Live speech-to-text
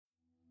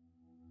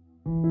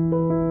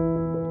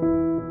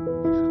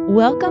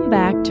Welcome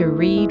back to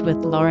Read with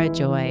Laura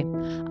Joy.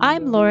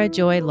 I'm Laura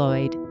Joy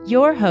Lloyd,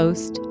 your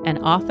host and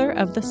author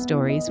of the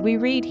stories we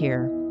read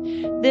here.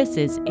 This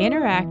is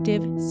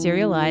interactive,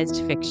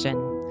 serialized fiction,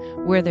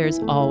 where there's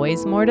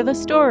always more to the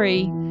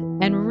story,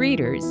 and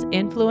readers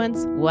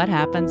influence what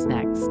happens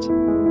next.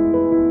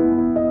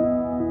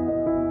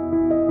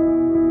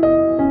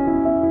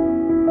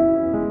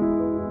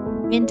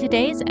 In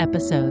today's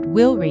episode,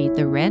 we'll read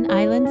the Wren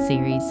Island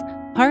series,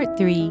 Part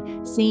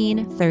 3,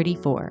 Scene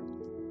 34.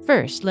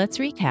 First, let's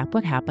recap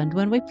what happened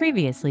when we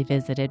previously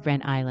visited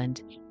Wren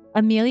Island.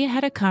 Amelia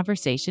had a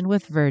conversation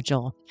with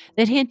Virgil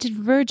that hinted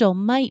Virgil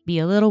might be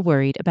a little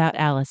worried about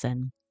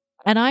Allison,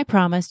 and I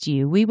promised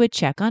you we would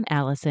check on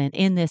Allison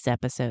in this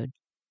episode.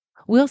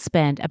 We'll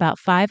spend about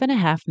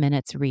 5.5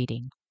 minutes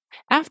reading.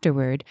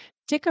 Afterward,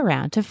 stick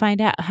around to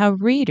find out how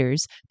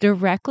readers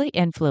directly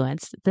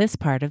influenced this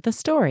part of the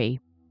story.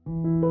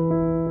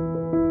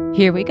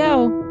 Here we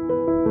go.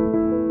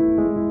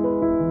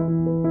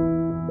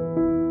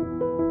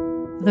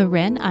 The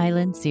Wren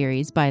Island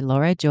series by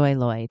Laura Joy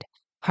Lloyd,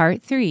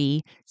 Part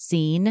 3,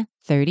 Scene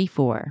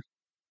 34.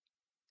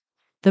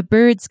 The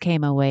birds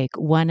came awake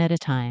one at a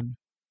time.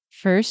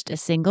 First a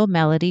single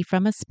melody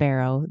from a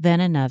sparrow,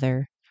 then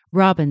another.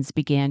 Robins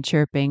began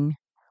chirping.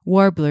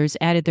 Warblers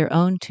added their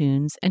own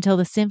tunes until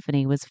the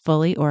symphony was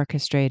fully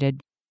orchestrated.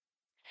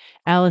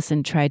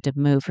 Allison tried to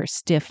move her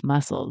stiff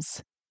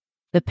muscles.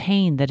 The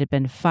pain that had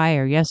been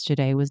fire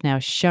yesterday was now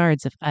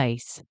shards of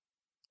ice.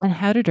 And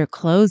how did her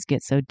clothes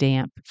get so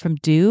damp? From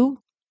dew?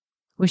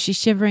 Was she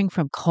shivering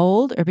from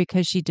cold or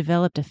because she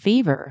developed a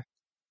fever?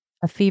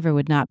 A fever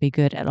would not be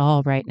good at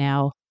all right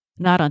now,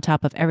 not on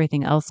top of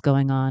everything else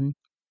going on.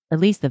 At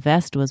least the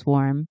vest was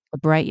warm, a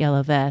bright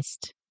yellow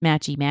vest,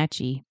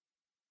 matchy-matchy.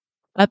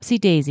 Upsy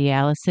daisy,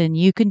 Allison,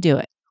 you can do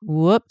it.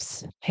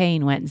 Whoops!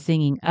 Pain went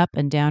zinging up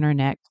and down her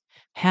neck,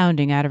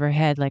 pounding out of her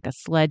head like a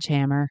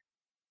sledgehammer.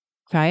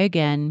 Try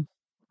again.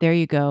 There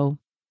you go.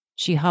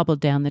 She hobbled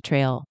down the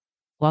trail.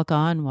 Walk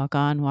on, walk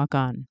on, walk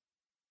on.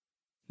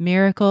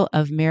 Miracle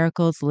of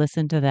miracles,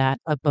 listen to that.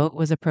 A boat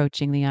was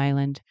approaching the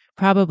island,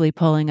 probably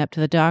pulling up to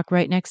the dock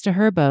right next to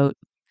her boat.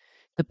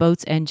 The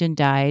boat's engine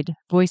died.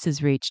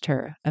 Voices reached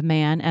her, a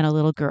man and a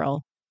little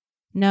girl.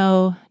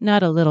 No,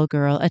 not a little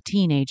girl, a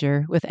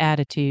teenager with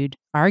attitude,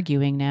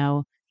 arguing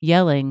now,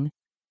 yelling.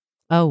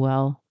 Oh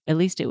well, at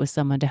least it was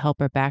someone to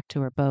help her back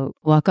to her boat.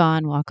 Walk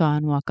on, walk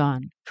on, walk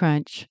on.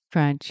 Crunch,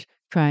 crunch,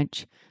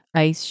 crunch.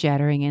 Ice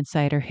shattering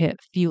inside her hip,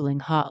 fueling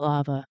hot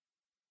lava.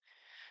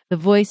 The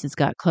voices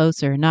got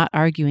closer, not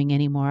arguing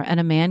anymore, and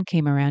a man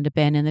came around a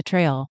bend in the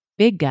trail.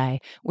 Big guy,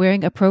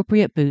 wearing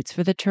appropriate boots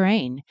for the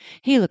terrain.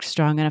 He looked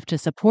strong enough to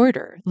support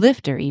her,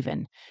 lift her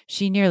even.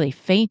 She nearly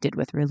fainted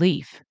with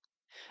relief.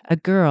 A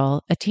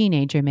girl, a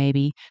teenager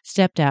maybe,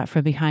 stepped out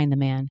from behind the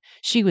man.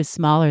 She was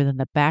smaller than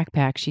the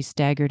backpack she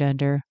staggered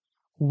under.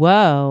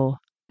 Whoa!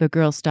 The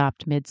girl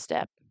stopped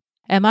mid-step.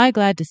 Am I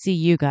glad to see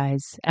you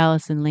guys?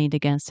 Allison leaned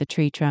against a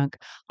tree trunk.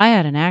 I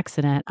had an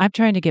accident. I'm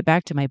trying to get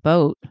back to my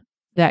boat.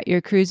 That your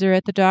cruiser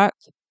at the dock?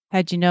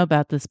 How'd you know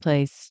about this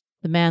place?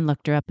 The man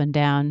looked her up and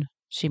down.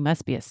 She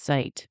must be a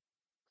sight.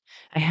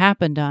 I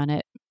happened on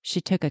it. She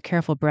took a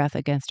careful breath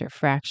against her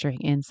fracturing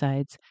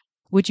insides.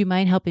 Would you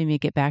mind helping me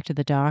get back to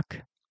the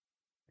dock?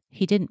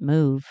 He didn't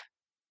move.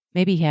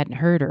 Maybe he hadn't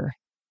heard her.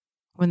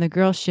 When the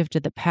girl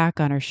shifted the pack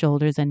on her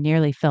shoulders and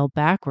nearly fell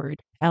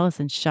backward,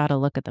 Allison shot a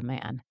look at the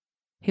man.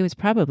 He was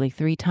probably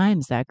 3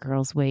 times that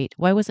girl's weight.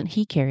 Why wasn't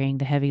he carrying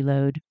the heavy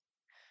load?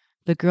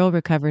 The girl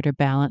recovered her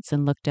balance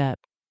and looked up.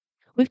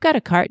 We've got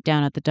a cart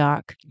down at the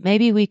dock.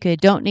 Maybe we could.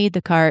 Don't need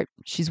the cart.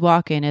 She's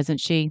walking, isn't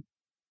she?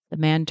 The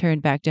man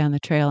turned back down the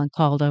trail and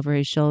called over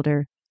his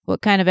shoulder.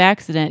 What kind of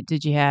accident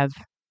did you have?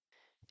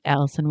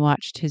 Allison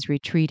watched his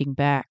retreating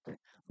back.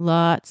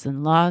 Lots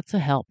and lots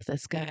of help,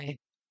 this guy.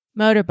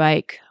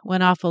 Motorbike.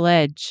 Went off a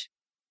ledge.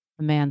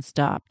 The man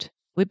stopped.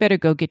 We better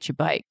go get your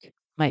bike.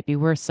 Might be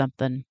worth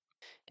something.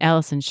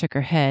 Allison shook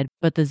her head,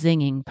 but the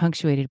zinging,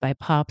 punctuated by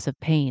pops of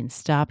pain,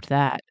 stopped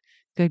that.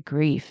 Good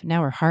grief,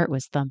 now her heart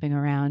was thumping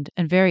around,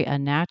 and very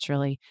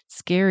unnaturally,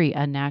 scary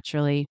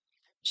unnaturally.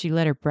 She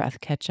let her breath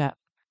catch up.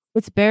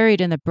 It's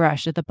buried in the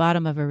brush at the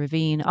bottom of a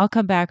ravine. I'll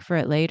come back for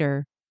it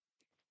later.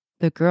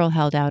 The girl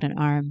held out an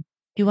arm.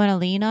 You want to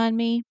lean on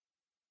me?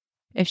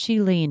 If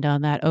she leaned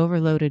on that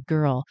overloaded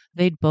girl,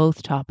 they'd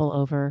both topple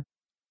over.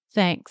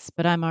 Thanks,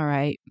 but I'm all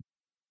right.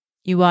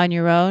 You on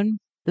your own?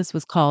 This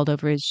was called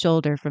over his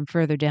shoulder from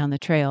further down the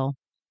trail.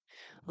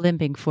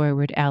 Limping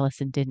forward,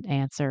 Allison didn't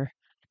answer.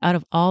 Out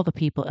of all the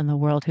people in the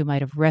world who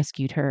might have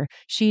rescued her,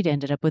 she'd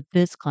ended up with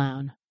this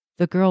clown.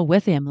 The girl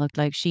with him looked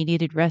like she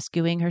needed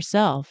rescuing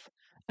herself.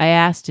 I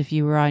asked if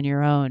you were on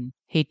your own.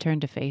 He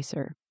turned to face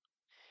her.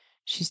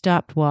 She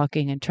stopped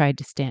walking and tried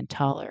to stand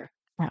taller.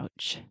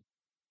 Ouch.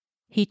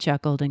 He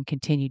chuckled and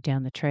continued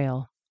down the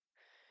trail.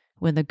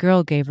 When the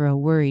girl gave her a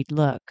worried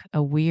look,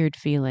 a weird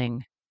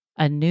feeling,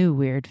 a new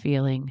weird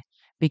feeling,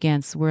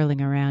 began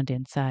swirling around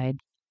inside.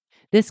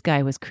 This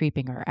guy was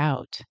creeping her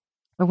out.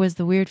 Or was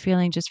the weird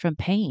feeling just from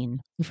pain,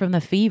 from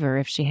the fever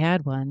if she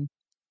had one?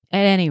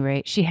 At any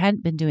rate, she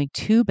hadn't been doing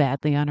too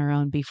badly on her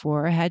own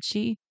before, had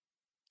she?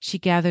 She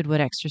gathered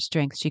what extra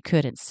strength she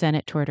could and sent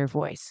it toward her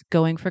voice,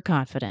 going for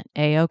confident,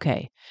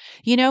 A-OK.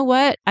 You know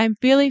what? I'm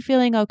really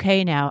feeling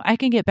okay now. I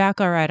can get back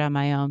all right on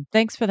my own.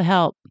 Thanks for the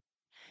help.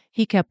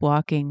 He kept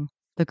walking.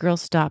 The girl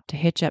stopped to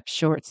hitch up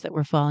shorts that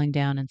were falling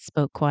down and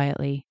spoke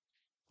quietly.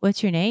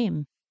 What's your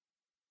name?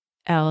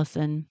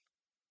 Allison.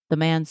 The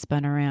man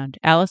spun around.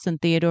 Allison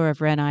Theodore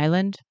of Wren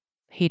Island?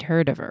 He'd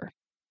heard of her.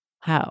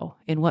 How?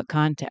 In what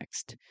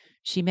context?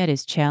 She met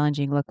his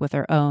challenging look with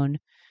her own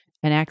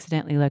and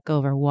accidentally let go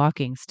of her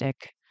walking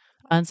stick.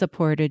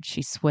 Unsupported,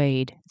 she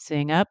swayed.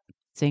 Sing up,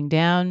 sing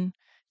down,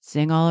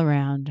 sing all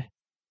around.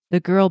 The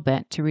girl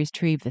bent to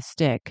retrieve the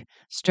stick,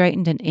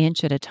 straightened an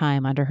inch at a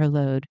time under her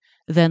load,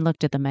 then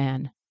looked at the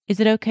man. Is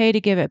it okay to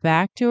give it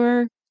back to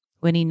her?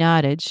 When he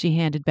nodded, she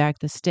handed back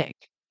the stick.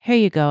 Here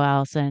you go,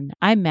 Allison.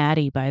 I'm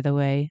Maddie, by the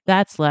way.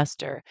 That's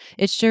Lester.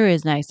 It sure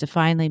is nice to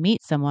finally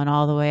meet someone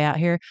all the way out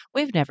here.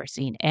 We've never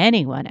seen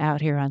anyone out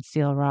here on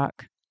Seal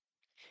Rock.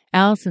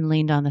 Allison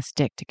leaned on the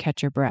stick to catch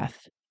her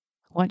breath.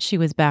 Once she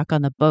was back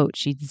on the boat,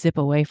 she'd zip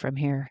away from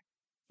here.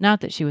 Not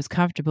that she was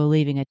comfortable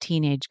leaving a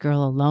teenage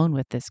girl alone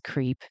with this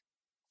creep.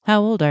 How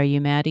old are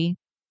you, Maddie?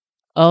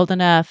 Old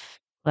enough,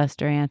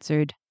 Lester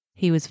answered.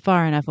 He was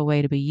far enough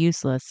away to be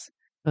useless,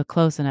 but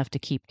close enough to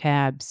keep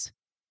tabs.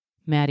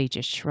 Maddie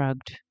just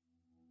shrugged.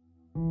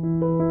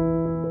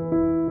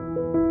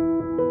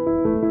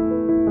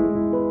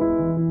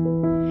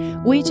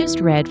 We just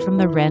read from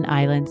the Wren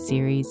Island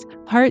series,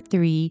 Part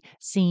 3,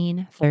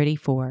 Scene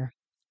 34.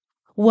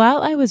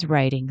 While I was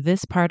writing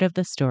this part of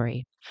the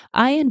story,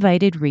 I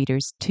invited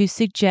readers to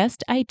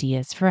suggest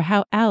ideas for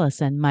how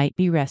Allison might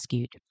be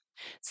rescued.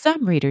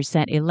 Some readers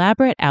sent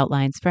elaborate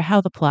outlines for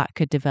how the plot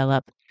could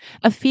develop.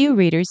 A few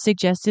readers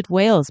suggested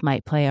whales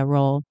might play a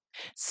role.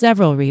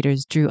 Several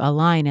readers drew a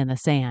line in the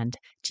sand,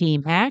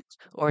 Team Hack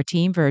or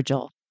Team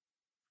Virgil.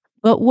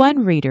 But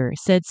one reader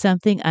said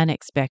something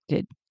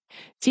unexpected.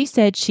 She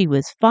said she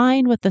was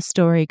fine with the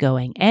story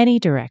going any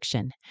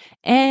direction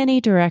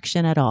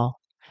at all,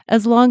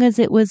 as long as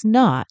it was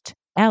not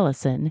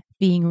Allison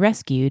being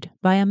rescued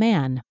by a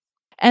man.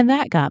 And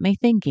that got me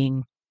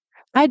thinking.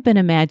 I'd been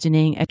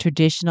imagining a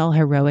traditional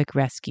heroic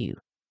rescue.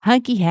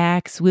 Hunky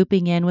Hack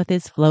swooping in with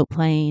his float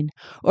plane,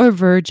 or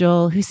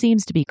Virgil, who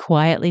seems to be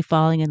quietly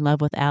falling in love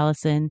with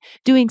Allison,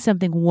 doing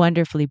something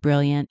wonderfully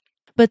brilliant.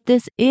 But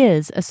this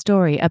is a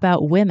story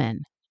about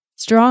women,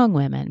 strong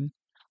women.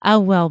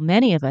 While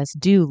many of us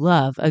do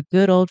love a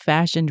good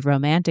old-fashioned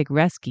romantic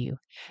rescue,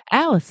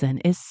 Allison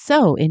is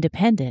so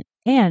independent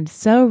and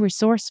so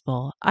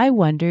resourceful, I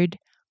wondered,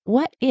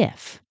 what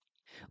if?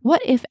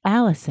 What if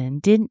Allison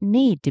didn't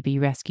need to be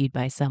rescued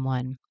by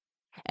someone?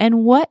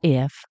 And what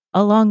if,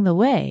 along the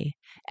way,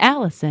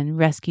 Allison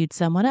rescued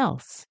someone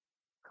else?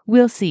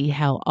 We'll see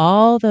how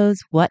all those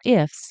what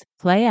ifs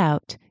play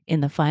out in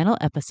the final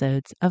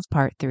episodes of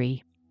Part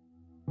 3.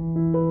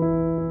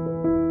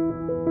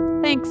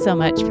 Thanks so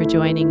much for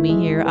joining me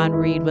here on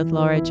Read with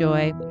Laura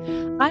Joy.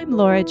 I'm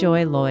Laura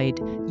Joy Lloyd,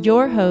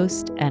 your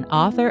host and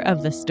author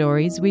of the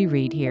stories we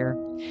read here.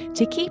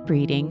 To keep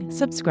reading,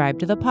 subscribe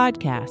to the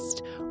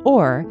podcast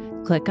or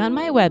click on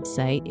my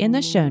website in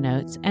the show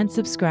notes and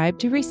subscribe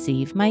to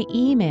receive my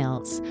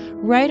emails.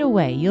 Right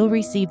away, you'll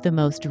receive the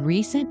most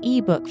recent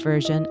ebook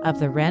version of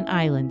the Wren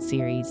Island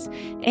series,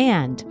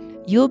 and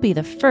you'll be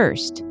the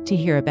first to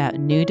hear about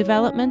new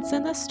developments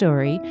in the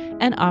story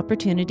and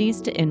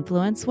opportunities to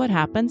influence what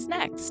happens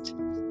next.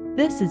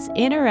 This is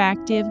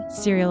interactive,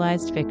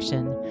 serialized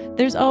fiction.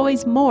 There's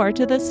always more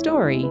to the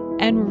story,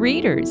 and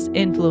readers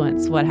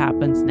influence what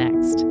happens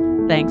next.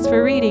 Thanks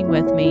for reading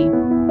with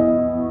me.